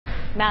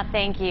Matt,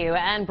 thank you.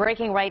 And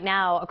breaking right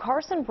now,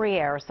 Carson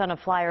Briere, son of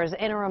Flyers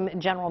interim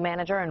general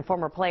manager and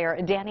former player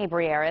Danny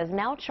Briere, is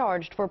now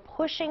charged for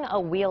pushing a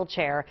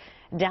wheelchair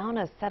down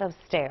a set of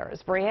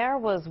stairs. Briere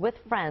was with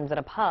friends at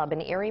a pub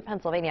in Erie,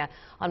 Pennsylvania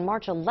on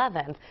March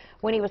 11th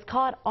when he was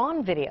caught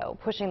on video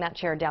pushing that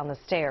chair down the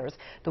stairs.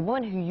 The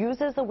woman who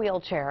uses the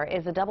wheelchair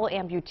is a double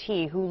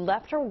amputee who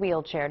left her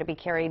wheelchair to be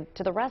carried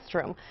to the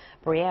restroom.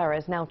 Briere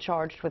is now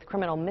charged with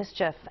criminal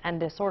mischief and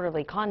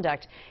disorderly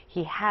conduct.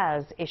 He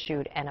has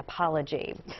issued an apology.